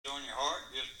on your heart,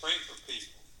 just pray for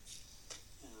people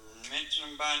and mention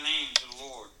them by name to the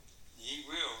Lord. He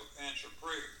will answer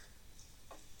prayer.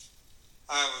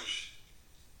 I was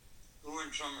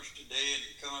going somewhere today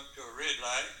and come up to a red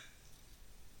light,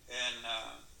 and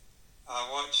I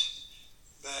watched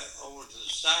that over to the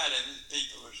side of me.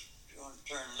 People was going to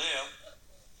turn left,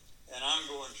 and I'm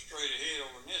going straight ahead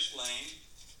over in this lane,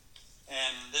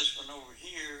 and this one over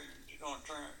here is going to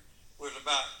turn was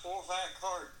about 4 or 5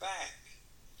 cars back.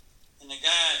 And the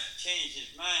guy changed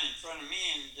his mind in front of me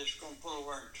and just going to pull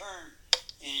over and turn.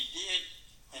 And he did.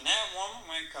 And that woman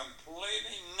went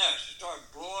completely nuts. She started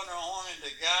blowing her horn at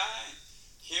the guy,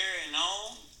 carrying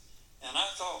on. And I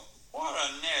thought, what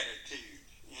an attitude,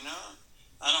 you know.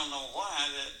 I don't know why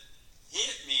that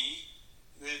hit me.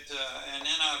 And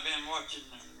then I've been watching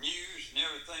the news and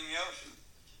everything else. And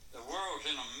the world's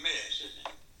in a mess,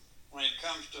 isn't it? When it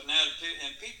comes to an attitude.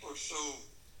 And people are so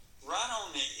right on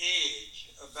the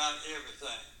edge about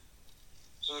everything.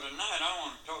 So tonight I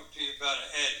want to talk to you about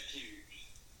attitudes.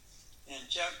 In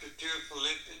chapter 2 of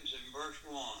Philippians in verse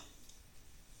 1.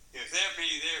 If there be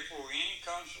therefore any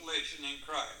consolation in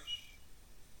Christ,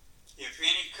 if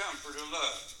any comfort of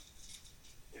love,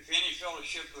 if any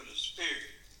fellowship of the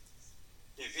Spirit,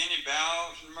 if any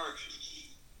bowels and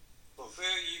mercies,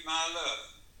 fulfill ye my love,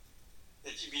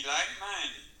 that ye be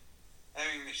like-minded,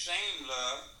 having the same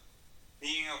love,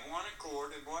 being of one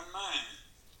accord and one mind.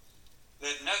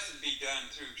 Let nothing be done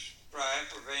through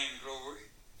strife or vainglory,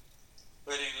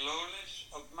 but in lowliness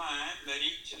of mind let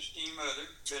each esteem others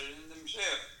better than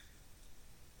themselves.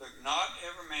 Look not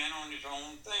every man on his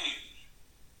own things,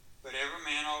 but every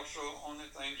man also on the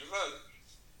things of others.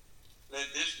 Let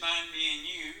this mind be in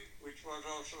you, which was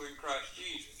also in Christ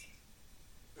Jesus,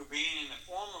 who being in the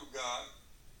form of God,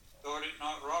 thought it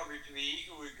not robbery to be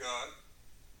equal with God,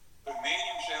 but made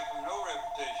himself of no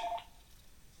reputation,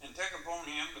 and took upon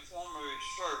him the form of a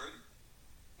servant,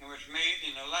 and was made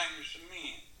in the likeness of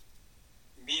men.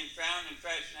 And being found in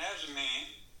fashion as a man,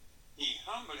 he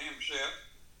humbled himself,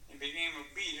 and became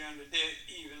obedient unto death,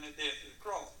 even the death of the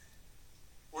cross.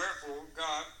 Wherefore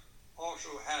God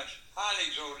also has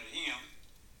highly exalted him,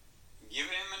 and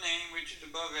given him a name which is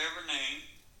above every name,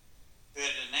 that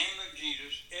in the name of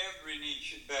Jesus every knee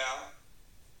should bow,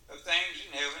 of things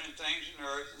in heaven and things in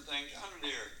earth and things under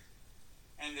the earth,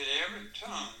 and that every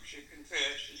tongue should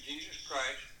confess that Jesus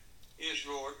Christ is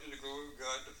Lord, to the glory of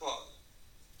God the Father.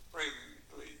 Pray with me,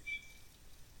 please.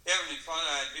 Heavenly Father,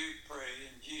 I do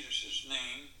pray in Jesus'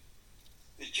 name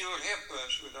that you will help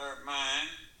us with our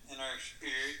mind and our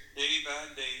spirit day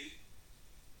by day,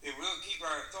 that we'll keep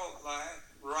our thought life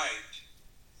right.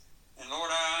 And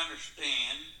Lord, I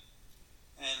understand,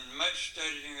 and much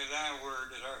studying of thy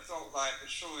word, that our thought life is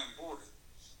so important.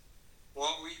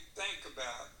 What we think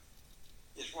about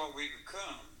is what we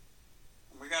become.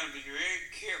 And we got to be very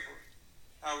careful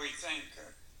how we think,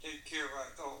 take care of our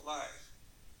thought life.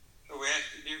 So we ask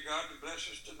you, dear God, to bless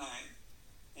us tonight.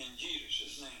 In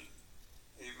Jesus' name,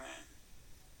 amen.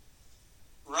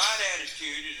 Right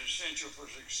attitude is essential for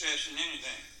success in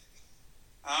anything.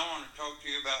 I want to talk to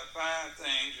you about 5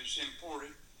 things that's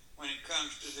important when it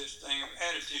comes to this thing of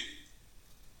attitude.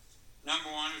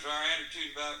 Number 1 is our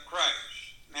attitude about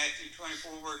Christ. Matthew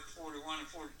 24, verse 41 and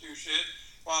 42 says,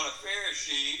 while the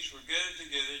Pharisees were gathered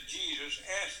together, Jesus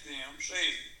asked them,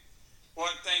 saying,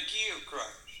 what think ye of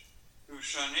Christ? Whose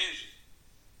son is he?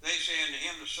 They say unto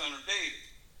him, the son of David.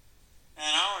 And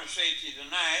I want to say to you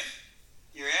tonight,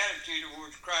 your attitude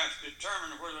towards Christ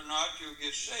determines whether or not you'll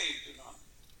get saved or not.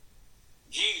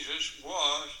 Jesus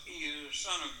was either the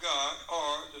Son of God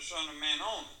or the Son of Man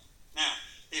only. Now,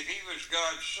 if he was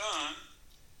God's Son,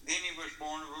 then he was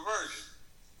born of a virgin.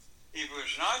 If he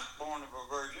was not born of a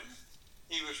virgin,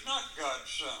 he was not God's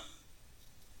Son.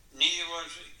 Neither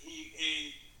was he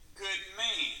a good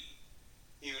man.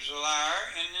 He was a liar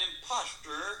and an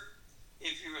impostor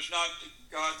if he was not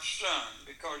God's Son,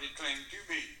 because he claimed to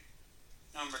be.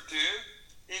 Number 2,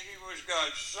 if he was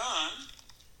God's Son,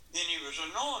 then he was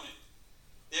anointed.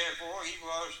 Therefore, he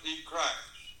was the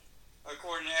Christ.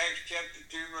 According to Acts chapter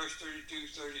 2, verse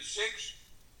 32-36,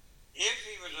 if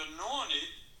he was anointed,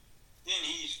 then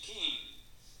he's king.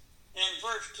 And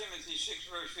 1 Timothy 6,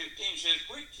 verse 15 says,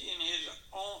 which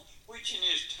in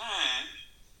his times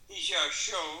he shall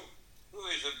show who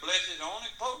is a blessed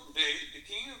omnipotent, the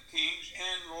King of kings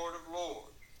and Lord of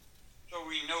lords. So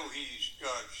we know he's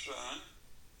God's Son.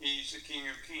 He's the King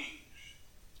of kings.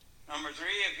 Number 3,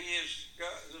 if he is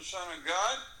the Son of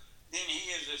God, then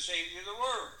he is the Savior of the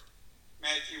world.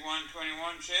 Matthew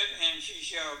 1:21 said, and she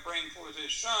shall bring forth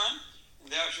his son,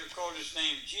 and thou shalt call his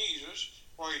name Jesus,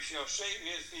 for he shall save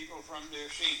his people from their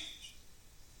sins.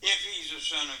 If he's the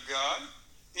Son of God,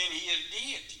 in his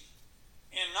deity,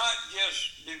 and not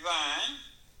just divine.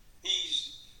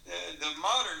 He's the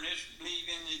modernists believe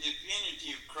in the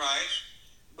divinity of Christ,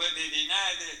 but they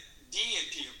deny the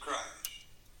deity of Christ.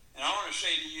 And I want to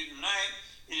say to you tonight,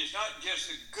 it is not just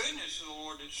the goodness of the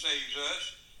Lord that saves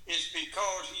us, it's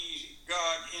because he's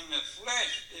God in the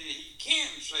flesh that he can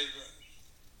save us.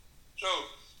 So,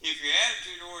 if your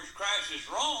attitude towards Christ is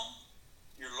wrong,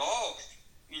 you're lost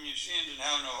in your sins and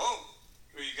have no hope.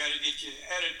 So you got to get your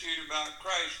attitude about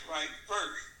Christ right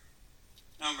first.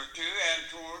 Number two,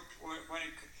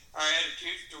 our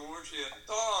attitudes towards the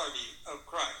authority of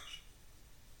Christ.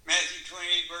 Matthew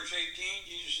 28, verse 18,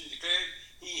 Jesus has declared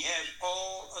he has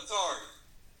all authority.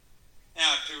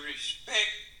 Now, to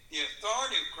respect the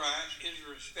authority of Christ is to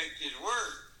respect his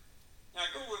word. Now,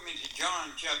 go with me to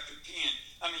John chapter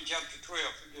 12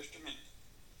 for just a minute.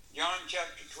 John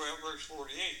chapter 12, verse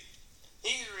 48.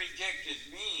 He that rejecteth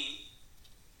me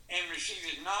and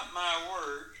receiveth not my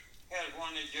words hath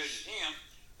one that judgeth him.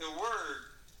 The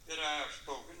word that I have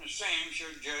spoken, the same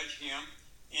shall judge him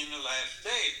in the last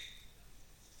day.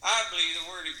 I believe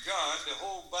the word of God, the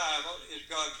whole Bible, is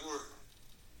God's word.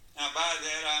 Now, by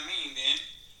that I mean then,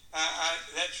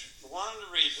 that's one of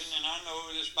the reasons, and I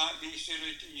know this might be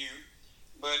silly to you,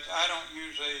 but I don't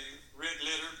use a red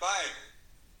letter Bible.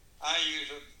 I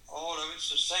use all of it's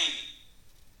the same.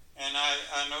 And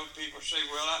I know people say,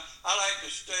 well, I like to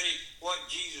study what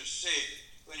Jesus said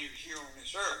when he was here on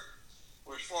this earth.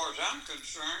 Well, as far as I'm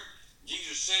concerned,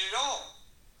 Jesus said it all.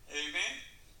 Amen?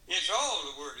 It's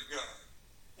all the Word of God.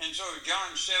 And so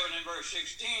John 7 and verse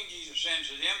 16, Jesus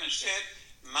answered them and said,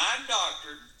 my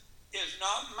doctrine is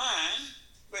not mine,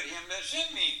 but him that sent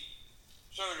me.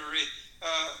 So to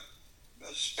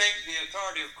respect the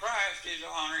authority of Christ is to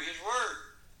honor his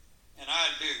Word. And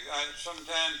I do.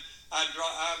 Sometimes I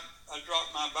drop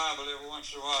my Bible every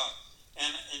once in a while, and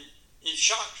it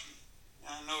shocks me.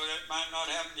 I know that might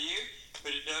not happen to you,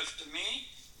 but it does to me,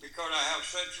 because I have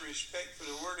such respect for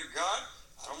the Word of God.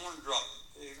 I don't want to drop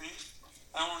it. Amen.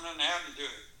 I don't want nothing to happen to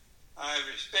it. I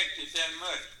respect it that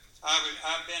much.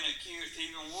 I've been accused of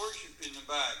even worshiping the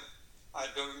Bible. I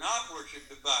do not worship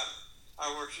the Bible.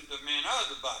 I worship the man of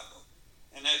the Bible,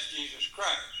 and that's Jesus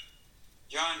Christ.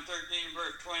 John 13,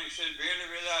 verse 20 says,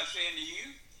 verily, verily, I say unto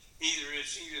you, he that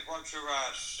receiveth whatsoever I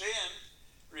send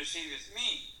receiveth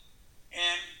me,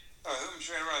 and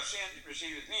whomsoever I send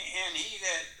receiveth me, and he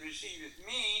that receiveth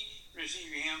me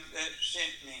receiveth him that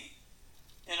sent me.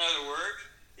 In other words,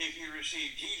 if you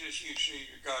receive Jesus, you receive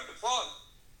God the Father.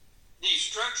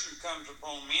 Destruction comes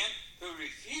upon men who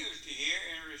refuse to hear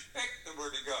and respect the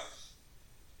Word of God.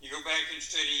 You go back and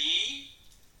study Eve,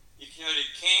 you study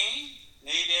Cain,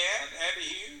 Nadab,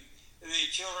 Abihu, the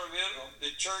children of Israel,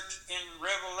 the church in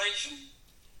Revelation,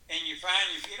 and you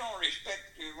find if you don't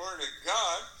respect the Word of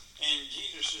God, and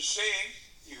Jesus is saying,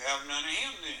 you have none of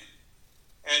him then.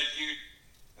 Attitude,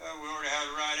 we ought to have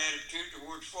the right attitude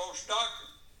towards false doctrine.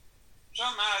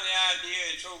 Somehow the idea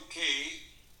it's okay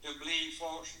to believe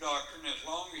false doctrine as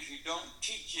long as you don't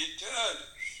teach it to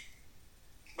others.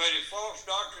 But if false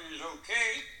doctrine is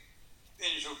okay, then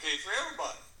it's okay for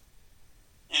everybody.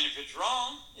 And if it's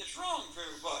wrong for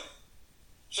everybody.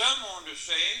 Some want to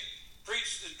say,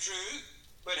 preach the truth,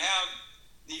 but have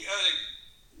the other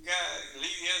guy,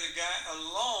 leave the other guy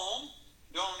alone,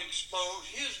 don't expose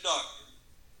his doctrine.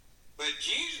 But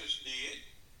Jesus did,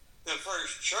 the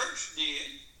first church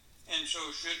did, and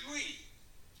so should we.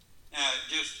 Now,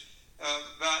 just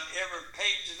about every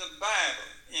page of the Bible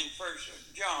in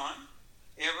 1 John,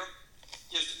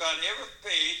 just about every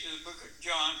page of the book of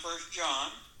John, 1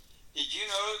 John, did you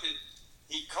know that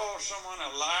he called someone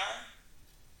a liar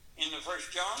in the 1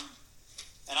 John?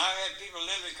 And I've had people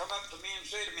literally come up to me and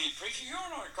say to me, preacher, you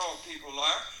don't know how to call people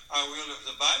liar. I will if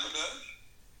the Bible does.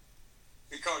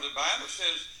 Because the Bible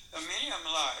says, many of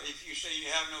them lie. If you say you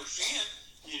have no sin,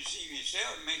 you deceive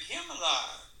yourself and make him a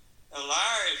liar. A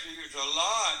liar is used a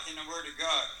lot in the Word of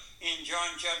God. In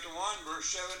John chapter 1, verse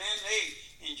 7 and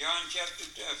 8. In John 1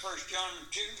 John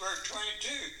 2, verse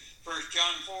 22. 1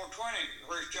 John 4:20.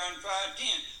 1 John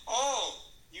 5:10.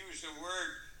 All use the word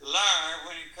liar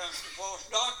when it comes to false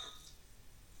doctrine.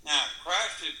 Now,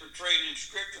 Christ is portrayed in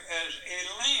Scripture as a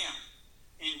lamb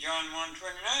in John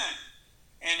 1:29.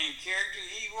 And in character,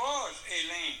 he was a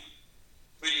lamb.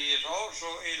 But he is also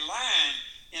a lion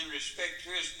in respect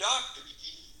to his doctrine,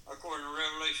 according to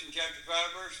Revelation chapter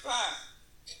 5, verse 5.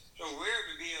 So we're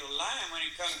to be a lion when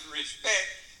it comes to respect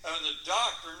of the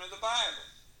doctrine of the Bible.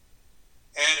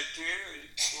 Attitude,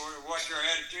 or what's your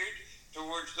attitude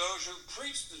towards those who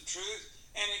preach the truth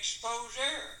and expose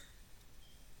error?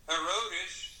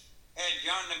 Herodias had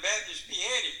John the Baptist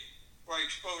beheaded for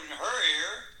exposing her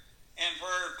error and for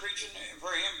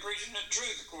him preaching the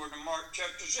truth, according to Mark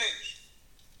chapter 6.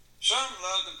 Some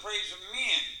love the praise of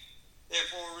men,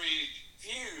 therefore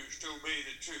refuse to obey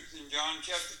the truth, in John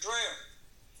chapter 12.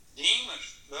 Demas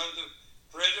loved the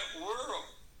present world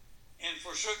and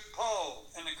forsook Paul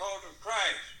and the cause of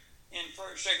Christ, in 2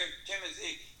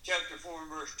 Timothy chapter 4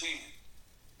 and verse 10.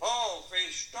 Paul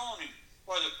faced stoning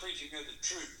for the preaching of the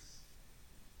truth.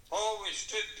 Paul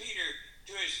withstood Peter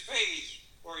to his face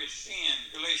for his sin,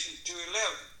 Galatians 2:11.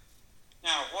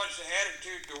 Now, what's the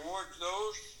attitude towards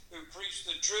those who preach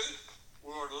the truth?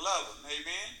 We ought to love them,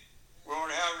 amen? We ought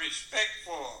to have respect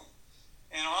for them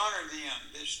and honor them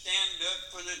that stand up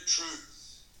for the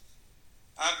truth.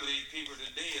 I believe people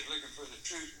today is looking for the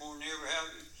truth more than ever have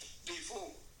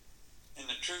before. And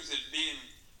the truth is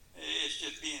it's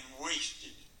just being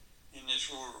wasted in this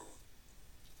world.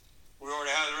 We ought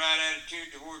to have the right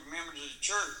attitude toward members of the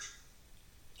church.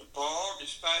 To Paul,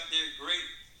 despite their great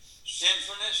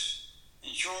sinfulness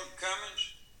and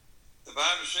shortcomings, the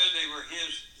Bible says they were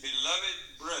his beloved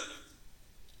brethren.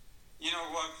 You know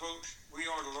what, folks? We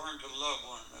ought to learn to love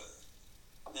one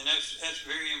another. And that's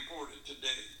very important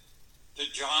today. To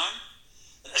John,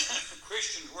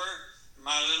 Christians were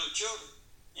my little children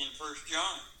in 1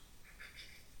 John.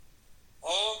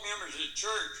 All members of the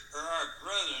church are our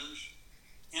brethren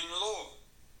in the Lord.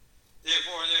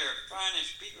 Therefore, they are the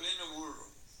finest people in the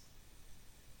world.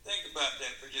 Think about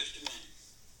that for just a minute.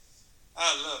 I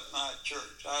love my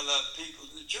church. I love people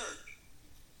in the church.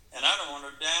 And I don't want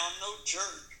to down no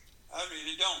church. I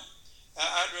really don't.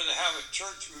 I'd rather have a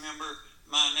church member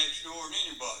my next door than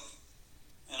anybody.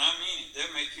 And I mean it.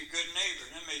 They'll make you a good neighbor.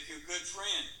 They'll make you a good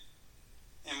friend.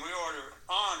 And we ought to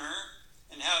honor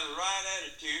and have the right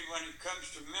attitude when it comes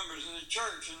to members of the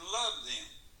church and love them.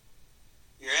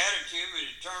 Your attitude will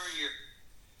determine your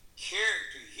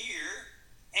character here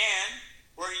and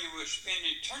where you will spend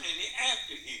eternity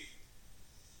after here.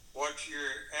 What's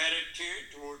your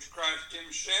attitude towards Christ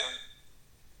himself?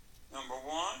 Number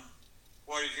one,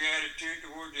 what is your attitude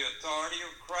toward the authority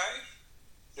of Christ?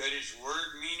 Does his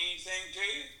word mean anything to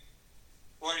you?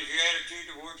 What is your attitude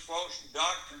towards false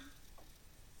doctrine?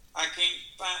 I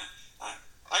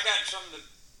got some of the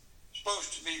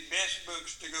supposed to be best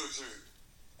books to go through.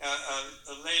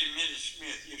 A lady, Mrs.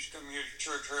 Smith, used to come here to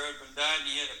church. Her husband died, and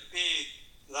he had a big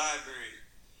library.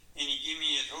 And he gave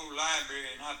me his whole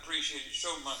library, and I appreciate it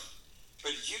so much.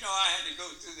 But did you know I had to go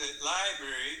through that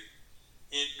library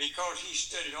because he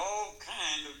studied all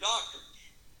kinds of doctrines.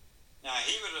 Now,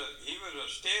 he was a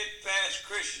steadfast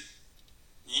Christian.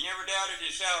 He never doubted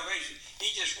his salvation. He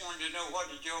just wanted to know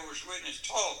what the Jehovah's Witness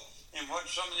taught and what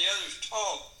some of the others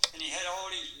taught. And he had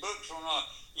all these books on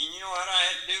and you know what I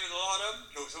had to do with a lot of them?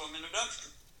 Go throw them in the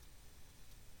dumpster.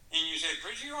 And you say,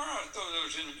 preacher, you ought to throw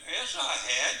those in. Yes, I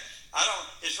had.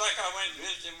 It's like I went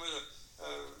visiting with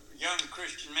a young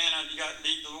Christian man. I got to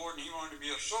lead the Lord, and he wanted to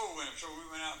be a soul winner. So we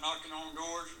went out knocking on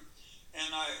doors, and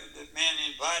the man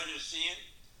invited us in,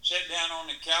 sat down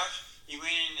on the couch. He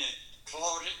went in the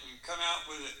closet and come out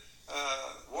with a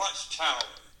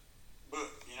Watchtower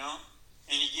book, you know.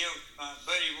 And he gave my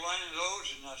buddy one of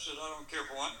those, and I said, I don't care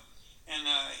for one. And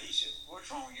he said, what's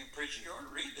wrong with you, preacher? You ought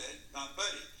to read that. My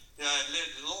buddy that I led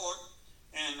the Lord.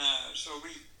 And so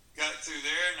we got through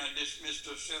there, and I dismissed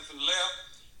herself and left,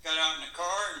 got out in the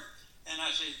car, and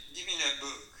I said, give me that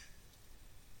book.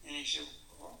 And he said,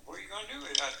 well, what are you going to do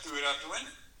with it? I threw it out the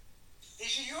window. He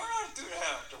said, you ought not to throw it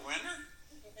out the window.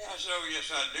 I said, oh, yes,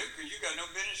 I do, because you got no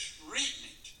business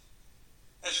reading it.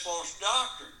 That's false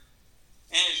doctrine.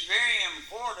 And it's very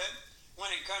important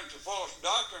when it comes to false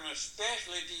doctrine,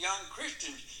 especially to young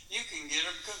Christians. You can get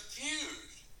them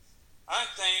confused. I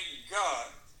thank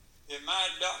God that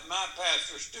my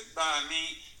pastor stood by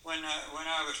me when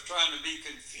I was trying to be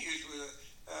confused with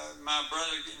my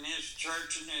brother in his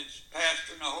church and his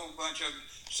pastor, and a whole bunch of them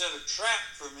set a trap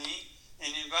for me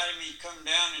and invited me to come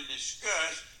down and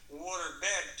discuss water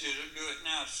baptism, doeth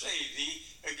now save thee,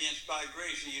 against by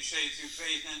grace are you saved through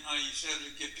faith, and are you saved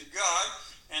to give to God.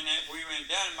 And that we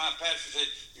went down, and my pastor said,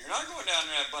 you're not going down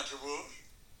to that bunch of wolves.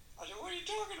 I said, what are you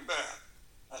talking about?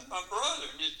 That's my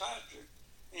brother and his pastor.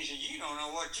 He said, you don't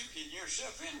know what you're getting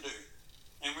yourself into.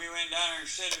 And we went down there and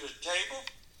sat at a table,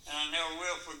 and I never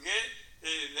will forget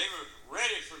it. They were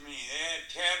ready for me. They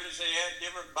had tablets, they had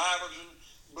different Bibles and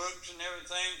books and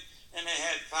everything, and they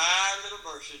had 5 little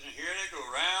verses, and here they go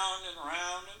round and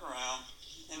round and round,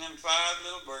 and then 5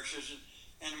 little verses,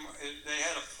 and they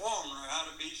had a formula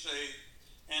how to be saved.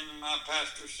 And my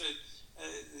pastor said,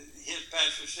 his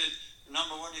pastor said,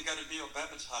 number one, you got to be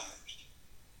baptized.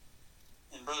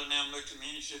 And Brother Nam looked at me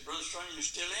and he said, Brother Strong, you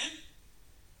still in?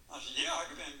 I said, yeah,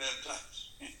 I've been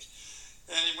baptized.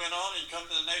 And he went on, he come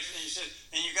to the next one, he said,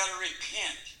 and you got to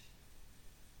repent.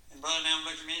 And Brother Nam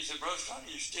looked at me and said, Brother Strong,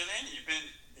 you still in it?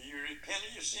 You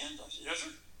repented your sins? I said, yes,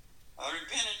 sir. I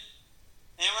repented.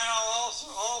 And he went on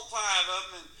all five of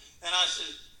them, and I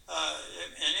said,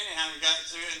 and anyhow, we got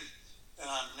through, and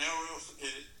I never will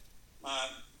forget it. My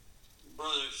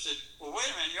brother said, well, wait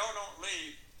a minute, y'all don't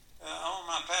leave. I want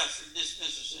my pastor to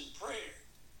dismiss us in prayer.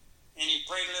 And he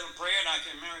prayed a little prayer, and I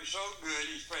can remember it so good.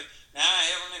 He prayed, now,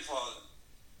 Heavenly Father,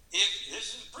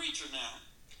 this is a preacher now.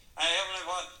 Heavenly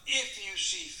Father, if you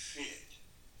see fit,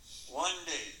 one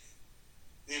day,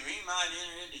 that we might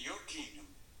enter into your kingdom,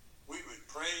 we would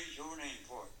praise your name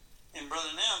for it. And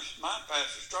Brother Nelms, my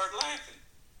pastor, started laughing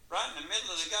right in the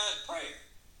middle of the guy's prayer.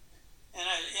 And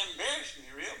it embarrassed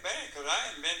me real bad because I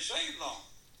hadn't been saved long.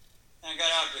 And I got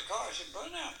out of the car. I said,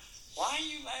 Brother Nelms, why are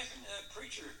you laughing at that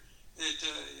preacher that,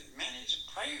 man, he's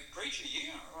a preacher.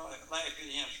 You don't laugh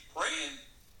at him praying.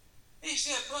 He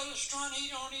said, Brother Strun, he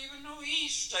don't even know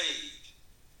he's saved.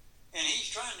 And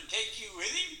he's trying to take you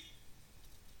with him?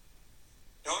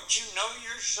 Don't you know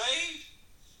you're saved?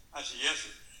 I said, yes,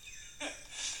 sir.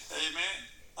 Amen.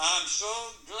 I'm so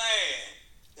glad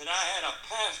that I had a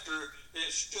pastor that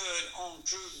stood on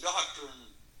true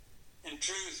doctrine and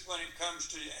truth when it comes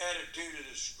to the attitude of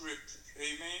the Scriptures.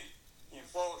 Amen. And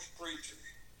false preachers.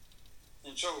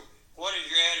 And so, what is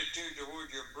your attitude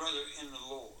toward your brother in the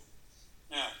Lord?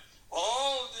 Now,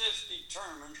 all this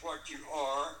determines what you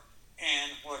are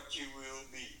and what you will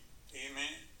be.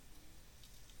 Amen.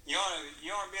 You ought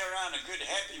to be around a good,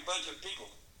 happy bunch of people.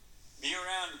 Be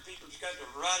around the people that's got the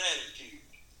right attitude.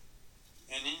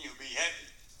 And then you'll be happy.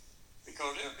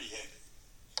 Because they'll be happy.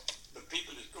 The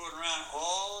people that's going around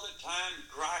all the time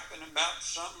griping about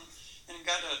something and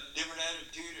got a different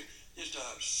attitude, just a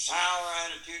sour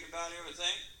attitude about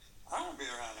everything, I don't want to be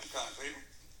around them kind of people.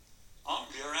 I want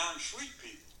to be around sweet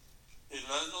people. They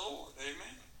love the Lord.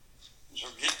 Amen. And so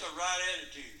get the right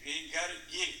attitude. If you ain't got it,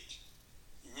 get it.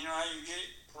 And you know how you get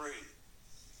it? Pray.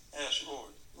 Ask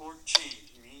Lord,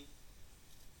 change me.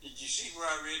 Did you see where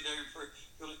I read there in prayer?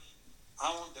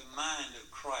 I want the mind of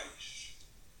Christ.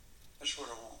 That's what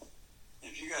I want.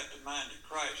 And if you got the mind of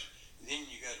Christ, then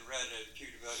you got the right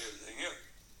attitude about everything else.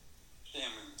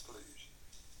 Stand with me, please.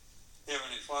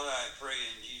 Heavenly Father, I pray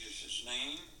in Jesus'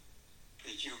 name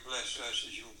that you'll bless us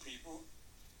as your people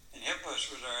and help us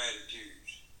with our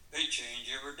attitudes. They change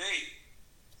every day,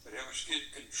 but help us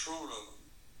get control of them.